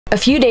A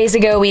few days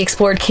ago, we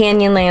explored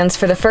Canyonlands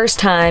for the first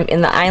time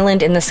in the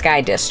Island in the Sky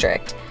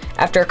district.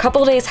 After a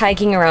couple days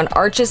hiking around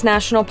Arches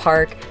National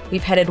Park,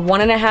 we've headed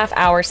 1.5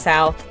 hours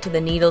south to the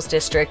Needles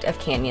district of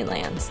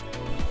Canyonlands.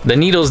 The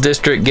Needles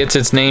district gets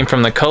its name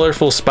from the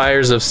colorful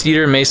spires of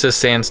Cedar Mesa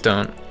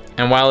sandstone,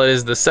 and while it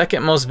is the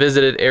second most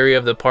visited area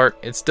of the park,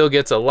 it still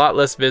gets a lot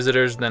less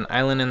visitors than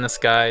Island in the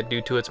Sky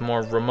due to its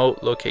more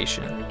remote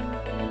location.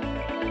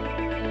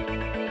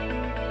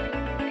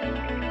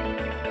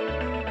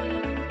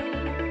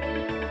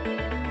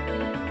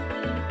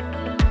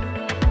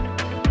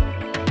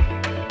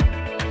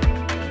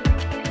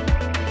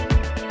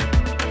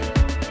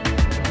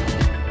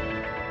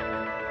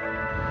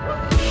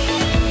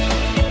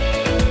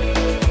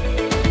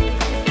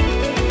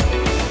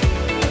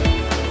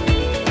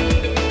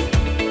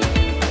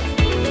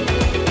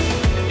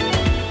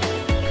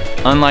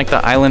 Unlike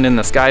the Island in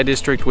the Sky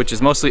district, which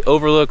is mostly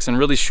overlooks and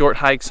really short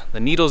hikes, the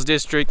Needles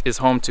district is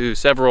home to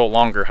several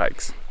longer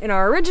hikes. In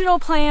our original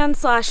plan,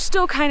 slash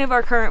still kind of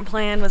our current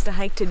plan, was to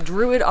hike to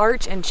Druid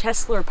Arch and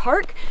Chesler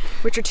Park,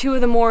 which are two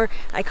of the more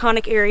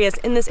iconic areas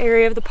in this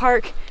area of the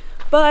park.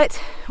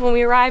 But when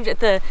we arrived at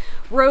the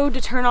road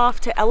to turn off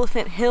to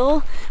Elephant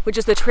Hill, which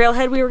is the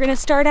trailhead we were gonna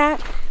start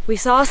at, we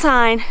saw a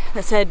sign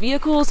that said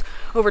vehicles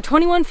over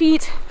 21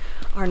 feet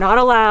are not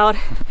allowed.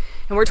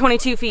 And we're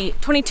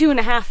 22 and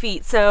a half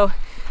feet, so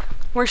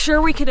we're sure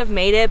we could have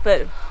made it,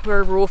 but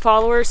we're rule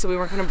followers, so we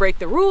weren't gonna break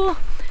the rule.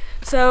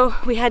 So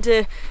we had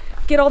to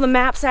get all the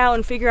maps out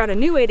and figure out a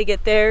new way to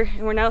get there,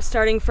 and we're now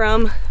starting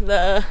from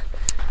the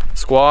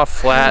Squaw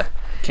Flat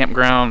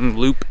Campground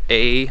Loop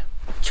A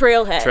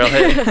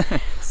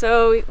trailhead.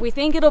 So we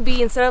think it'll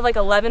be, instead of like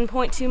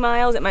 11.2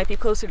 miles, it might be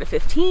closer to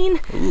 15.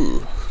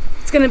 Ooh.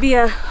 It's gonna be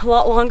a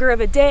lot longer of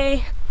a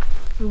day,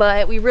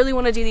 but we really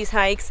wanna do these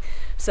hikes,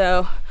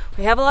 so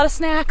we have a lot of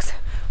snacks,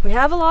 we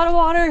have a lot of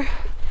water,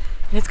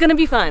 and it's gonna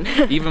be fun.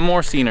 Even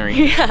more scenery.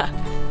 Yeah.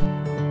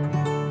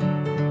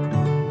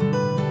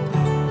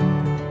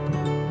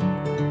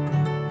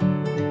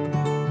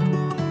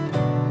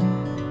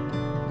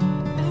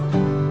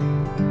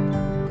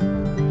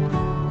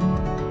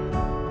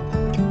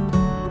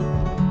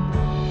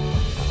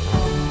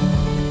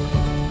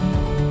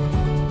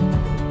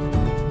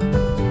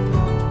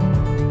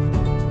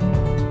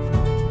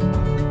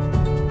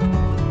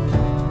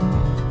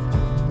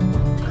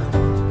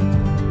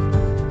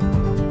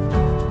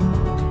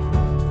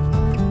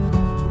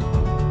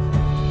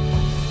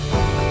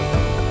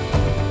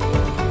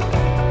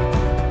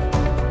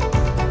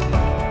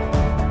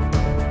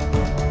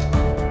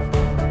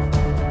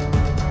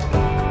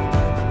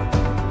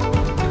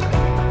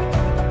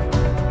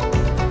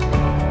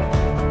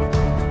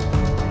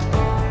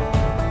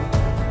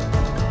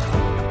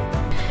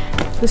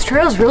 This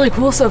trail is really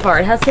cool so far.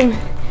 It has some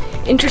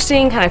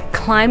interesting kind of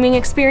climbing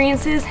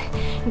experiences,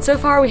 and so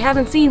far we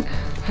haven't seen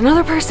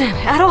another person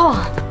at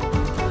all.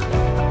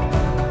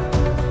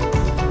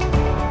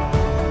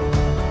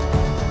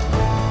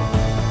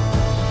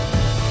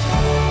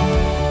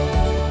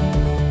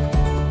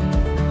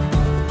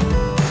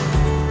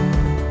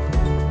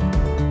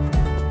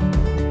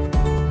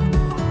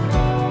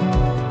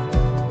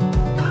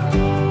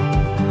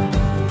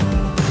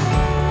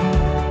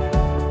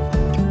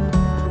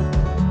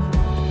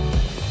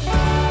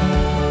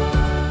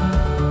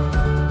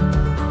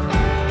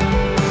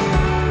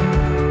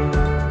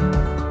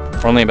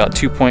 We're only about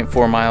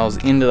 2.4 miles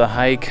into the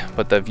hike,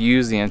 but the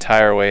views the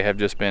entire way have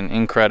just been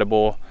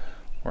incredible.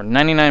 We're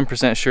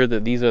 99% sure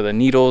that these are the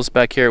Needles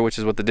back here, which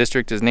is what the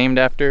district is named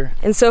after.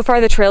 And so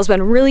far the trail's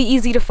been really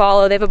easy to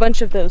follow. They have a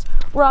bunch of those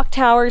rock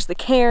towers, the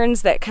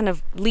cairns that kind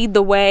of lead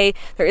the way.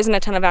 There isn't a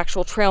ton of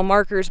actual trail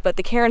markers, but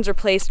the cairns are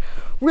placed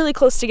really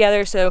close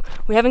together, so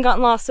we haven't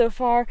gotten lost so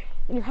far.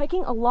 And you're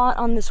hiking a lot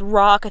on this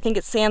rock, I think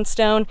it's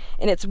sandstone,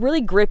 and it's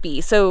really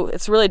grippy, so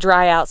it's really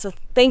dry out. So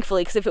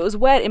thankfully, because if it was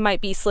wet, it might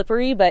be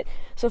slippery, but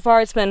so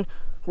far it's been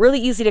really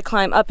easy to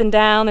climb up and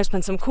down. There's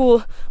been some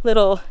cool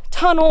little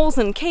tunnels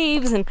and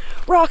caves and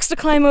rocks to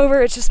climb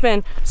over. It's just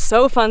been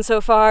so fun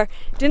so far.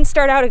 Didn't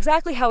start out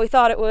exactly how we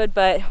thought it would,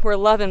 but we're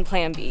loving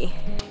Plan B.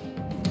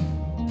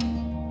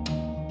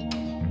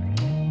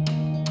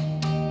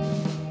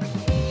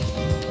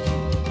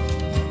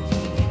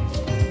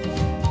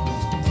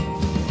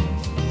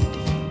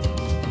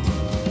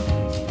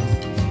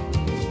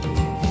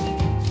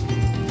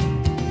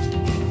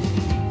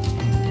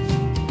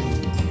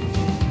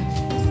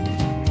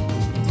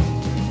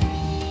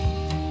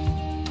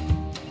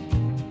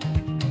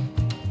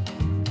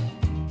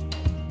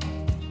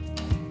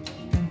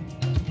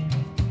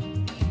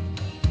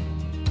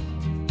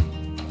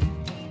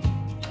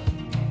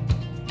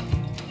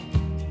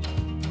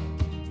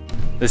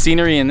 The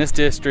scenery in this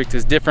district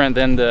is different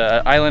than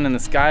the Island in the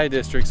Sky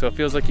district, so it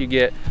feels like you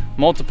get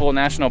multiple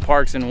national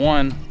parks in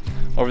one.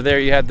 Over there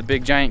you have the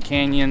big giant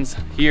canyons.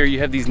 Here you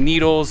have these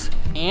needles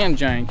and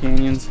giant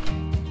canyons.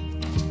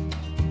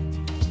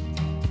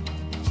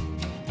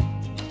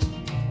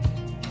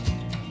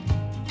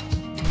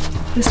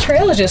 This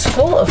trail is just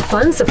full of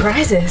fun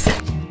surprises.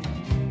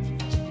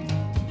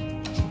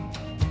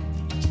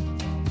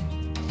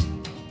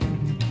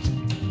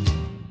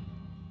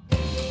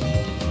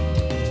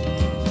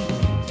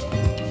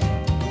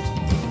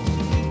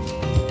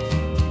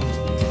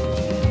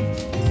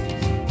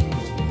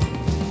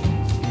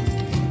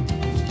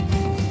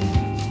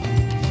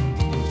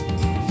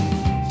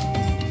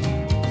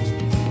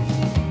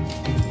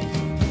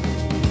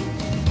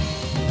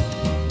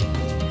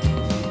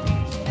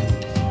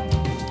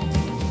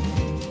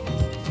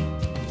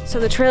 So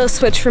the trail has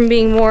switched from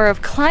being more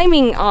of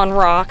climbing on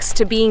rocks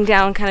to being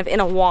down kind of in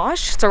a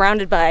wash,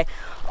 surrounded by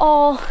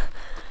all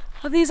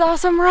of these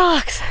awesome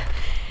rocks.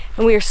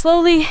 And we are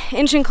slowly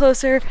inching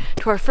closer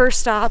to our first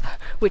stop,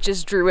 which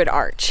is Druid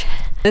Arch.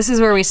 This is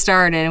where we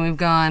started, and we've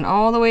gone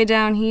all the way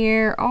down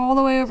here, all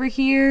the way over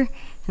here, and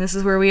this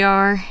is where we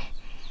are,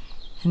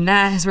 and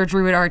that is where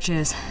Druid Arch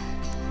is.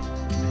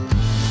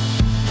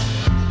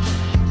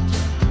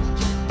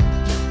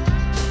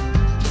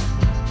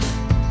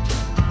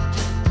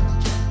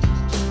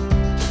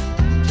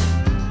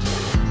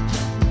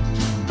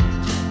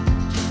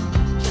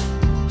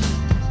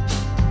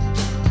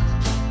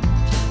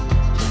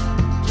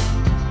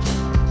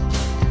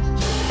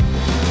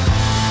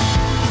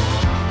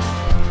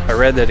 I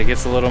read that it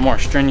gets a little more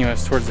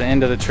strenuous towards the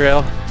end of the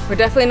trail. We're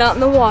definitely not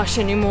in the wash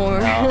anymore.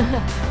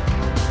 No.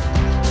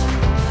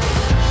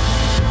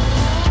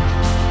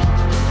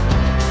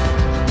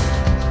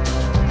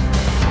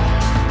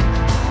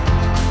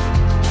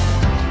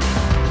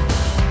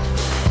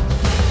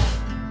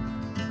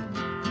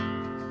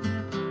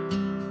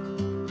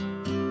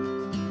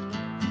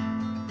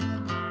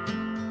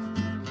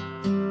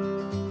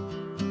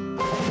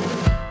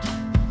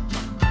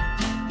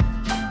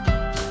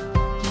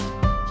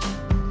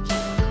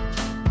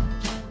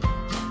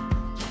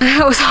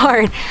 That was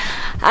hard.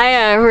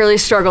 I really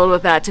struggled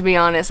with that, to be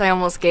honest. I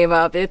almost gave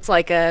up. It's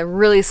like a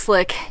really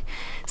slick,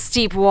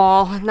 steep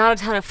wall, not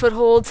a ton of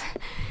footholds,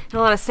 and a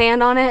lot of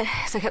sand on it.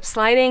 So I kept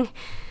sliding.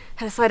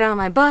 Had to slide down on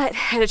my butt.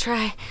 Had to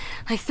try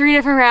like 3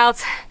 different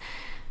routes.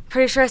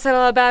 Pretty sure I said a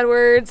lot of bad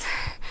words,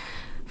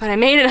 but I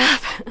made it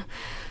up.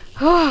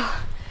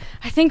 Oh,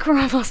 I think we're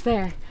almost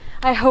there.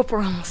 I hope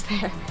we're almost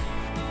there.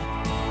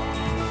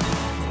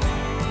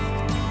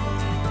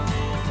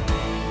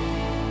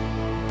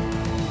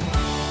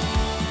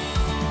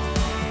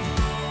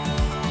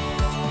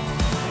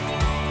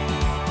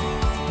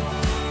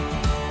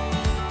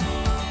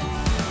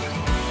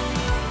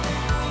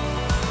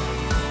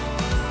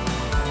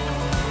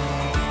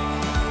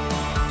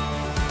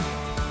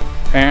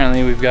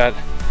 Apparently we've got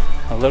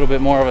a little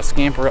bit more of a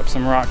scamper up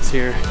some rocks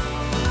here.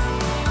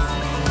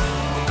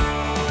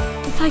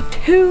 It's like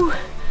 2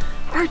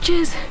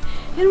 arches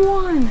in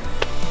one.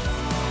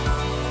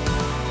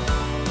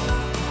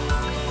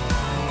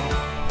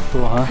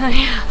 Cool, huh?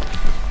 Yeah,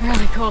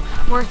 really cool.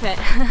 Worth it.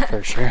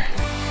 For sure.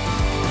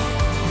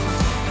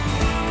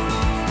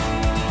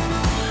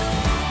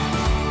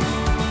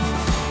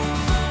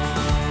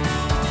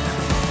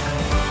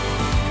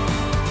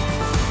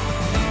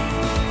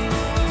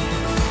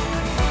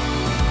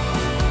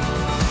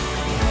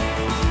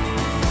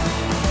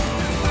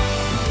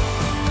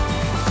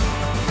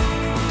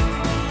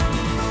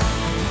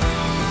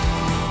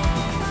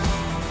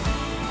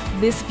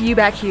 This view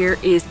back here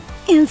is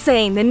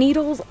insane. The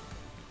needles,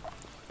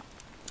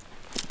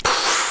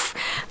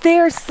 they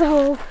are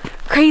so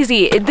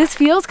crazy. This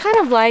feels kind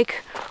of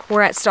like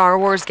we're at Star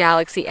Wars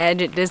Galaxy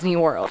Edge at Disney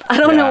World. I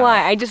don't know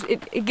why.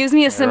 It gives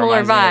me a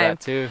similar vibe,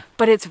 too.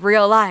 But it's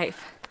real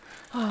life.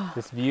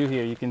 This view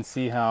here, you can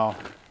see how,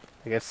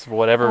 I guess,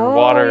 whatever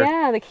water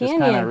the just canyon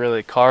kind of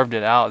really carved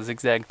it out,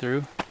 zigzagged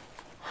through.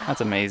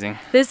 That's amazing.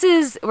 This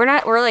is,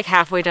 we're like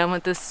halfway done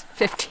with this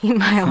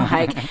 15-mile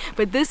hike,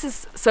 but this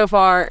is so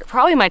far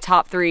probably my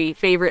top 3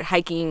 favorite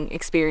hiking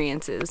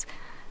experiences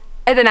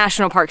at the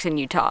national parks in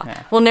Utah.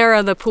 Yeah. We'll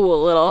narrow the pool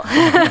a little.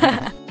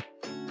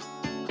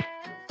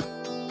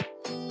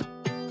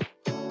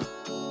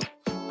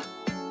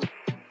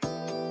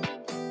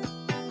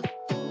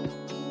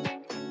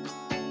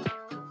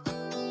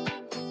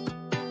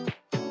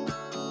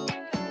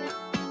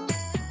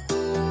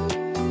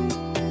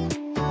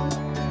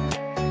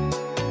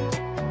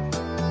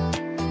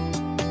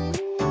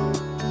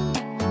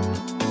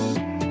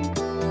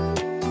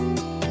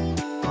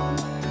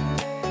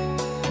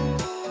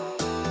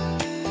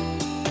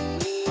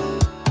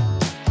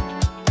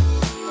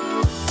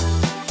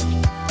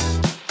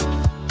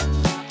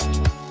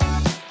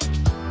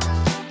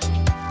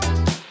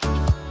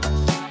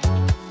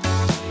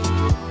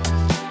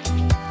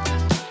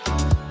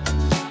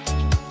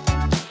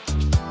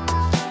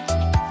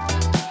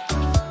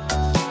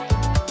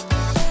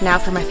 Now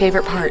for my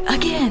favorite part,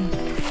 again.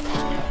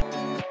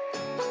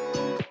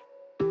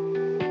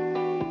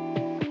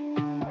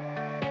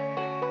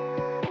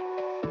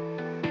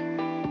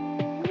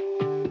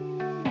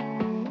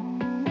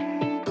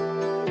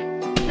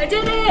 I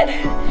did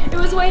it! It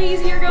was way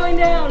easier going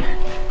down.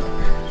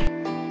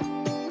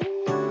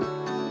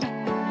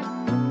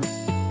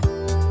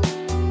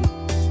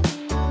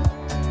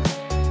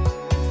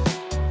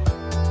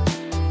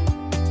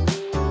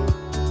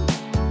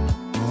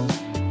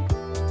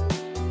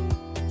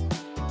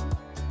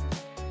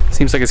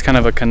 Seems like it's kind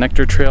of a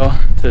connector trail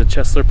to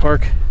Chesler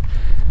Park.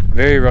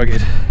 Very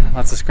rugged,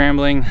 lots of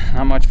scrambling,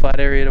 not much flat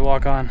area to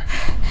walk on.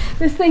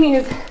 This thing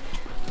is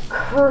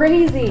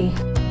crazy.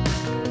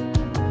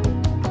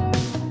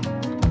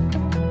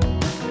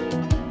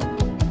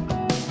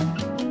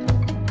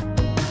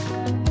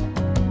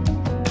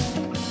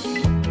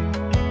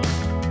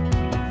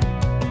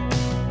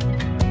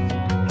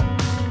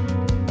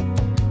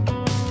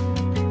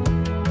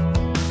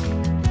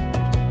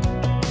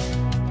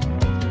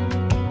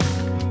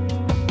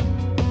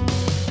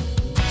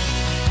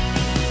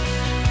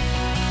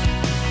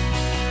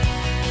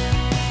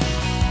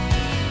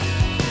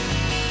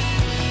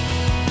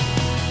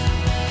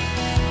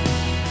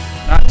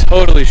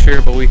 exactly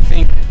sure, but we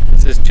think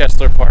this is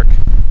Chesler Park.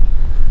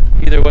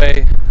 Either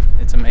way,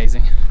 it's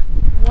amazing.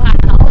 Wow.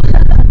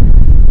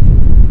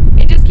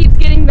 It just keeps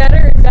getting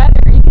better and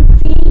better. You can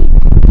see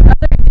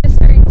other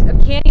districts of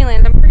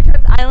Canyonlands. I'm pretty sure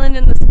it's Island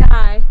in the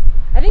Sky.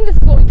 I think this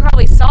is what we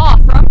probably saw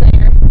from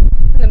there.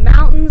 And the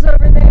mountains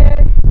over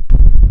there.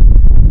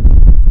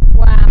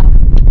 Wow.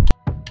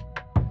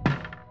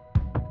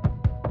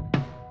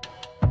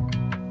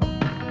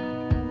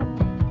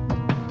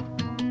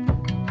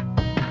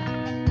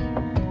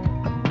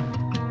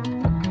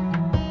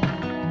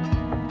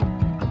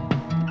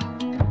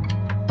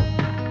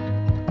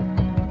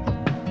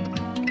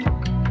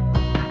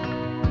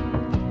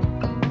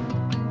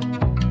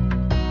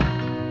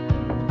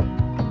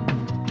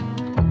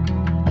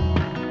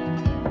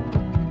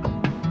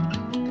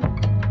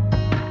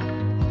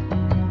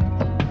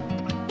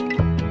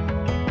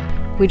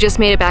 We just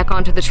made it back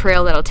onto the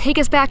trail that'll take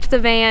us back to the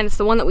van. It's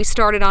the one that we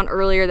started on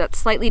earlier that's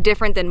slightly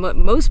different than what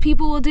most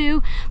people will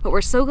do, but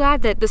we're so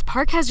glad that this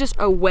park has just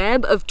a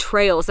web of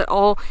trails that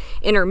all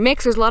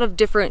intermix. There's a lot of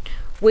different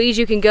ways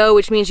you can go,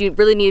 which means you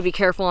really need to be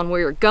careful on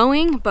where you're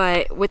going,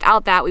 but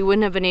without that, we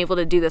wouldn't have been able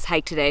to do this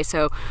hike today.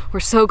 So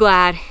we're so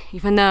glad,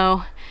 even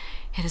though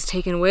it has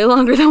taken way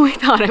longer than we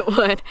thought it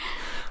would.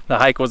 The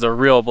hike was a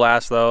real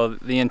blast though.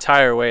 The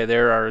entire way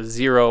there are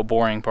zero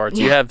boring parts.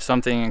 You have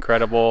something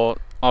incredible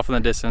off in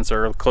the distance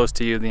or close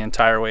to you the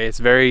entire way. It's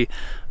very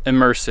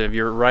immersive.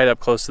 You're right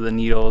up close to the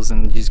needles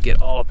and you just get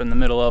all up in the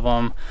middle of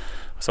them.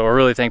 So we're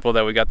really thankful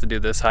that we got to do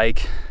this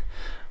hike.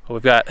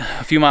 We've got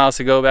a few miles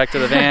to go back to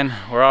the van.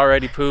 We're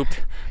already pooped,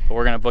 but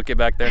we're gonna book it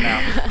back there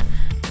now.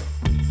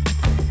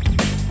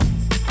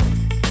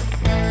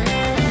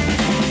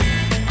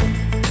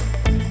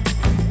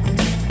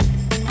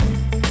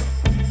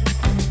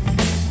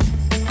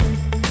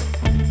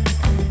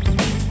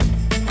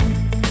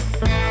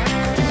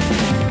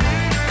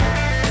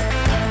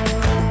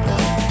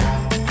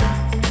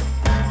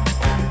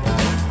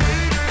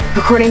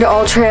 According to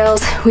All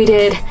Trails, we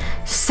did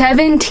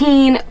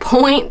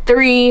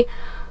 17.3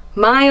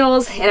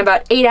 miles in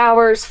about 8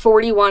 hours,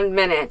 41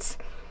 minutes.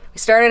 We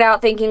started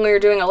out thinking we were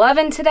doing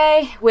 11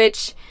 today,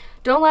 which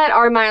don't let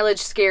our mileage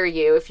scare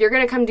you. If you're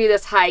gonna come do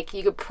this hike,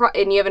 you could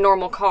and you have a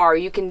normal car,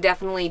 you can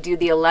definitely do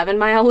the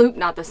 11-mile loop,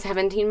 not the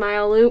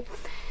 17-mile loop.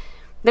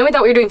 Then we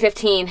thought we were doing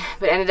 15,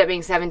 but it ended up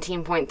being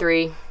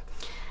 17.3.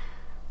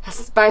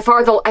 That's by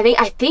far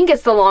I think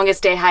it's the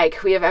longest day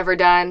hike we have ever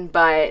done,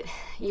 but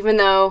even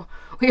though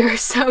we are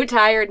so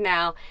tired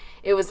now,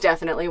 it was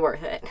definitely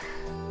worth it.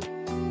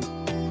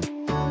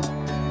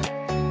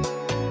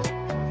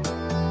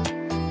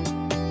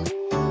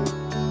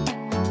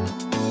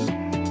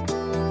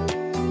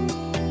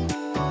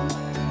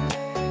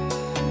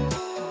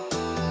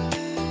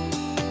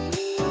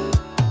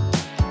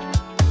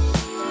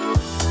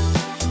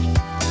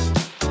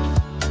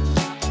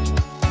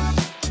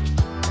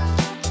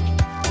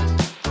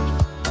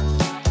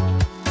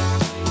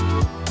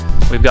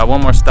 We've got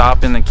one more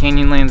stop in the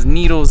Canyonlands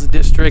Needles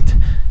district,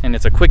 and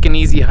it's a quick and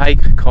easy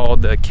hike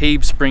called the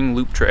Cave Spring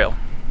Loop Trail.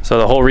 So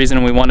the whole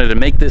reason we wanted to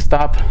make this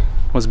stop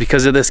was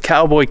because of this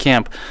cowboy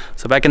camp.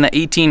 So back in the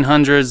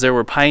 1800s, there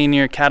were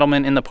pioneer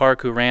cattlemen in the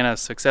park who ran a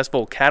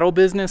successful cattle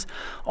business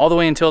all the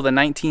way until the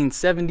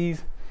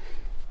 1970s.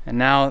 And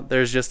now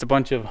there's just a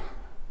bunch of,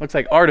 looks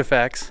like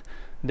artifacts,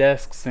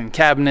 desks and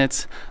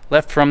cabinets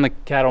left from the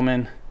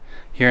cattlemen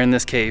here in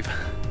this cave.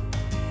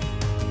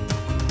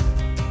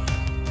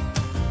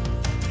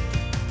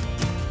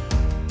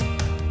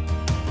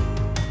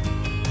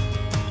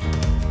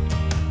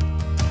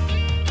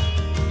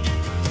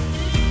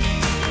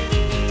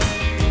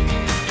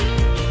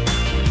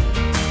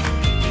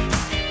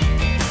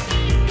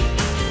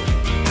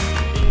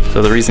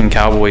 So the reason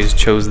cowboys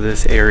chose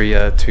this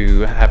area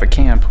to have a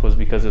camp was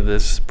because of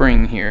this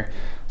spring here.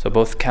 So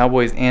both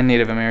cowboys and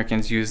Native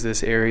Americans use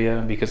this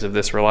area because of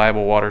this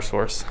reliable water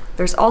source.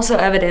 There's also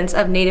evidence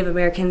of Native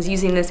Americans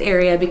using this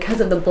area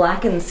because of the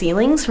blackened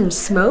ceilings from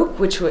smoke,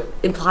 which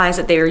implies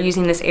that they were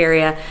using this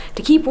area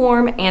to keep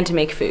warm and to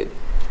make food.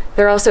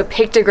 There are also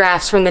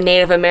pictographs from the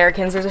Native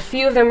Americans. There's a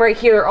few of them right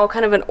here. They're all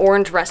kind of an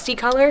orange rusty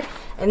color.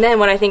 And then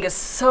what I think is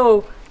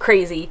so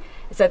crazy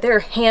is that there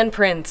are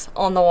handprints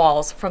on the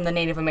walls from the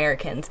Native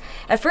Americans.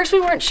 At first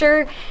we weren't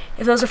sure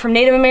if those are from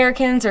Native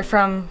Americans or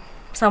from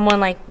someone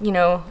like, you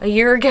know, a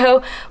year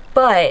ago,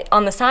 but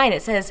on the sign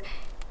it says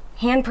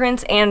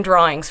handprints and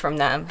drawings from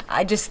them.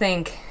 I just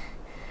think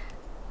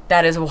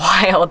that is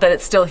wild that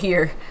it's still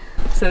here.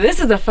 So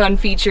this is a fun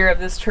feature of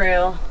this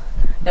trail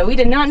that we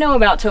did not know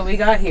about till we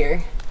got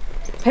here.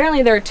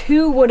 Apparently there are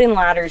 2 wooden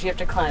ladders you have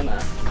to climb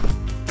up.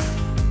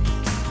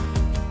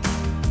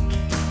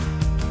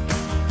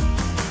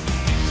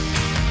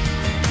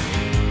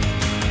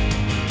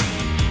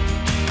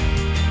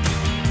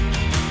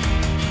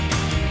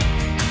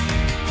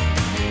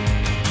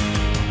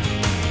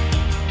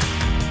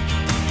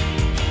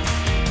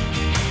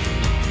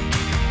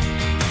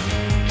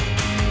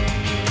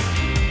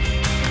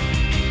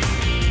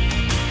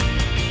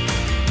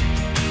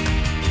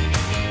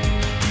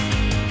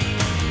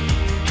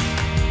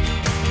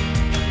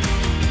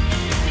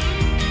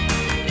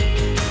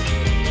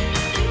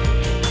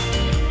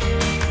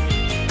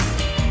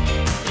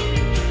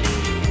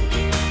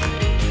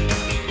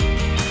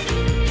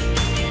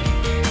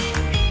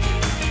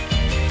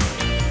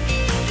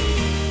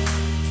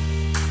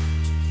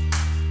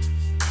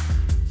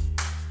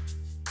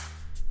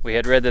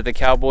 had read that the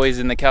cowboys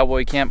in the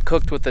cowboy camp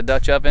cooked with the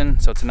Dutch oven,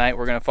 so tonight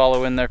we're gonna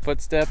follow in their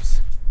footsteps,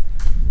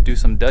 do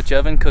some Dutch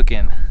oven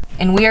cooking.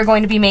 And we are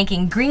going to be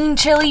making green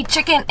chili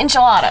chicken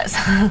enchiladas.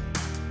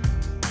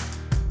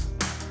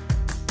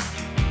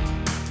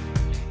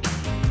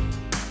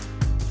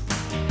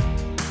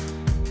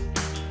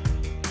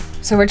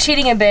 So we're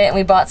cheating a bit and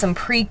we bought some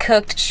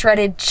pre-cooked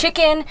shredded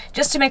chicken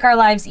just to make our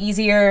lives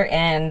easier,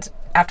 and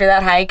after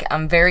that hike,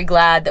 I'm very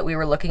glad that we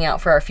were looking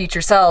out for our future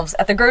selves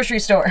at the grocery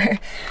store.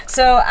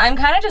 So I'm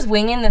kind of just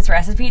winging this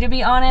recipe, to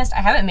be honest.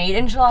 I haven't made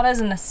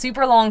enchiladas in a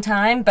super long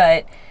time,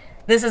 but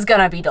this is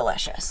gonna be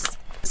delicious.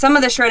 Some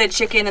of the shredded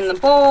chicken in the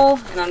bowl,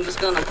 and I'm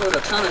just gonna put a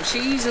ton of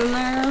cheese in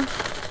there.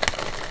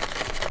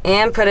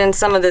 And put in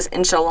some of this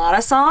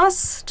enchilada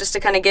sauce, just to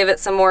kind of give it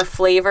some more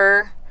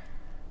flavor.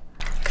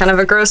 Kind of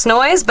a gross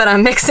noise, but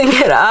I'm mixing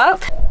it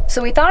up.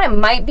 So we thought it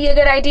might be a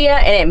good idea,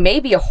 and it may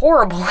be a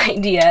horrible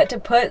idea, to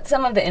put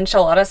some of the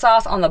enchilada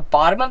sauce on the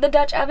bottom of the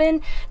Dutch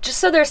oven, just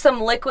so there's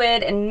some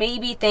liquid and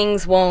maybe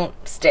things won't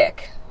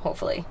stick,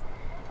 hopefully.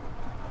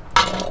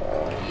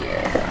 Oh,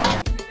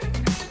 yeah.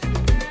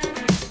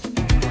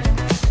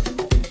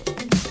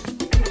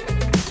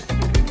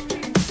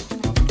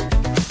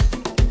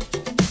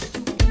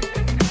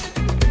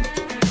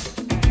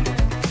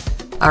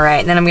 All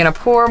right, then I'm gonna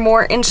pour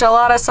more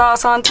enchilada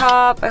sauce on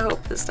top. I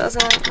hope this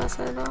doesn't mess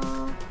it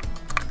up.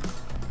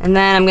 And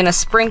then I'm gonna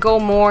sprinkle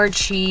more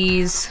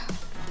cheese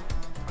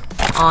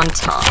on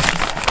top.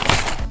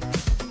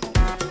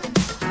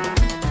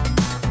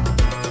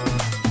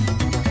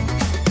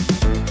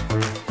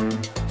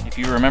 If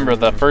you remember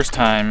the first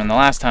time and the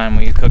last time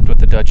we cooked with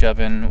the Dutch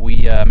oven,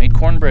 we made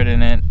cornbread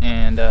in it,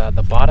 and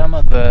the bottom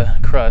of the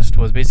crust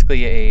was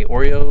basically a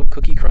Oreo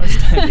cookie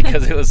crust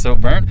because it was so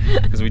burnt,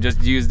 because we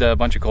just used a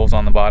bunch of coals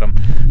on the bottom.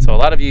 So a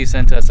lot of you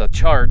sent us a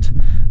chart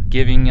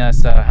giving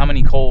us how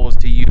many coals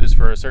to use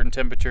for a certain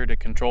temperature to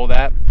control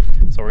that.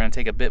 So we're going to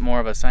take a bit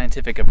more of a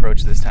scientific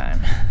approach this time.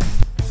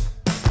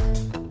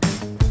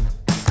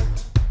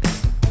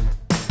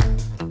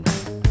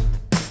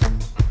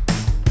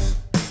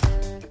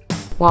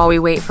 While we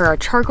wait for our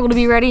charcoal to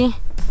be ready,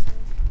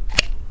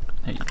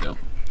 There you go.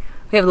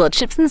 we have a little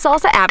chips and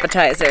salsa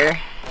appetizer.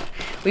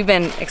 We've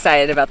been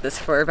excited about this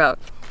for about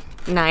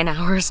 9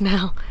 hours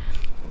now.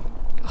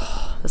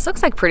 Oh, this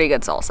looks like pretty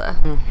good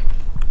salsa.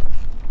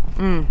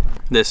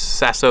 This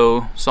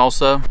sasso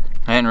salsa,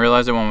 I didn't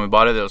realize it when we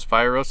bought it, it was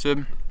fire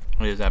roasted.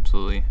 It is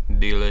absolutely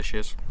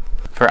delicious.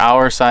 For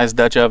our size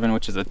Dutch oven,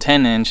 which is a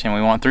 10-inch, and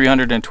we want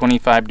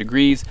 325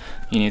 degrees,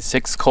 you need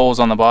 6 coals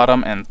on the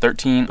bottom and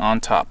 13 on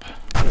top.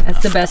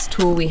 That's the best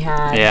tool we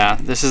have. Yeah,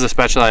 this is a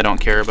spatula I don't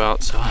care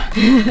about, so.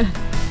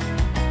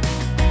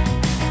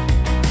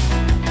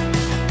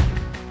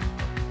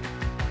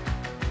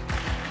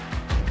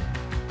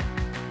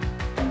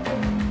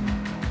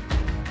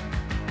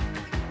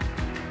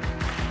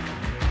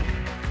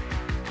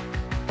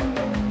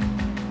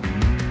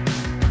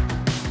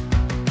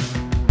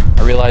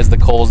 I realize the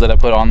coals that I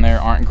put on there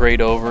aren't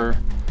grayed over,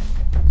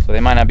 so they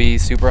might not be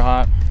super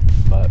hot,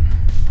 but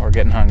we're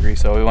getting hungry,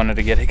 so we wanted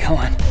to get it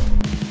going.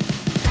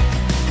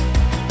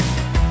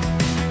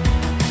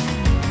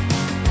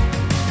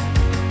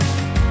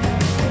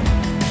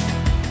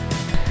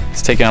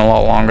 It's taking a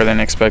lot longer than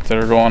expected.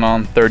 We're going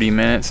on 30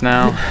 minutes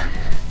now.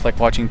 It's like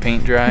watching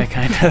paint dry,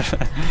 kind of.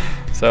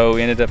 So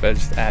we ended up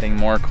just adding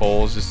more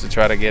coals just to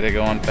try to get it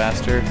going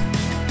faster.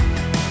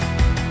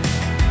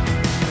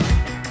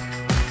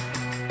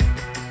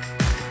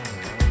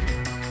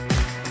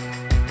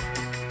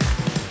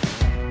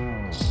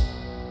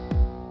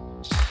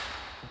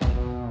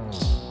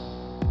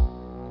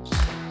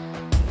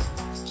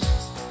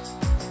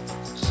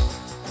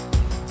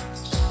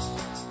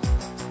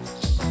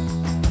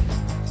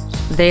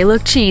 They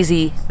look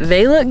cheesy,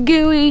 they look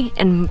gooey,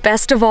 and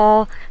best of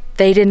all,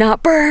 they did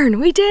not burn.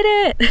 We did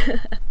it!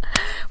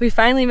 We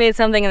finally made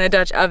something in the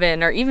Dutch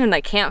oven, or even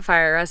like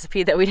campfire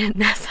recipe that we didn't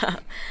mess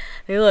up.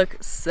 They look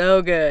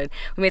so good.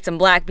 We made some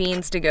black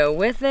beans to go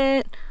with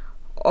it.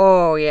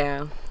 Oh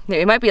yeah.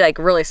 It might be like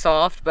really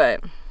soft,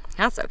 but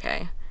that's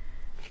okay.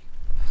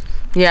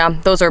 Yeah,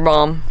 those are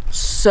bomb.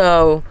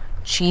 So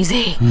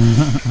cheesy.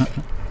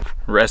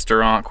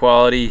 Restaurant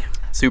quality,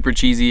 super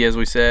cheesy as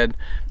we said.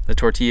 The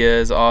tortilla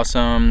is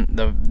awesome.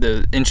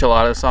 The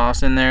enchilada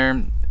sauce in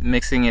there,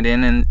 mixing it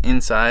in and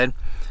inside,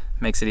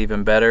 makes it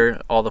even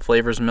better. All the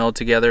flavors meld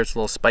together. It's a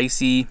little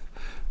spicy.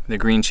 The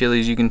green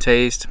chilies you can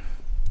taste.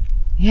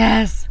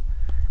 Yes,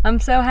 I'm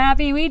so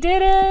happy we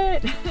did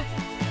it.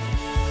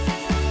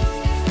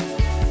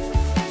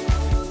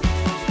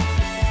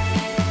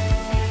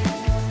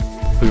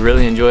 We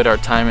really enjoyed our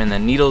time in the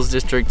Needles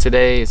District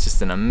today. It's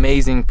just an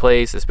amazing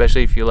place,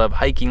 especially if you love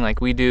hiking like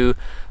we do.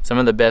 Some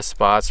of the best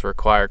spots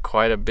require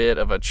quite a bit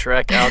of a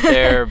trek out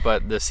there,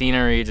 but the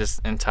scenery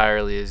just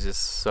entirely is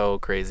just so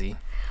crazy.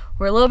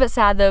 We're a little bit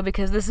sad though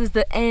because this is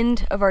the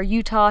end of our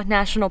Utah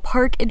National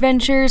Park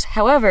adventures.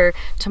 However,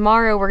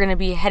 tomorrow we're gonna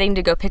be heading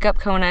to go pick up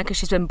Kona because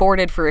she's been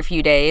boarded for a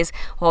few days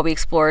while we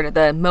explored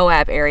the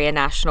Moab area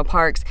national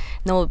parks.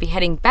 And then we'll be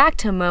heading back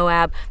to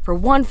Moab for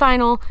one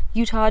final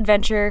Utah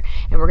adventure,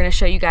 and we're gonna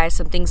show you guys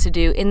some things to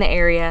do in the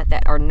area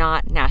that are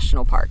not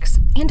national parks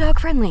and dog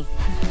friendly.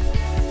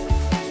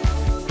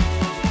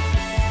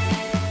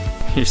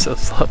 You're so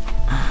slow.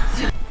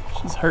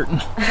 She's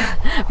hurting.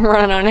 I'm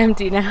running on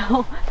empty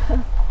now.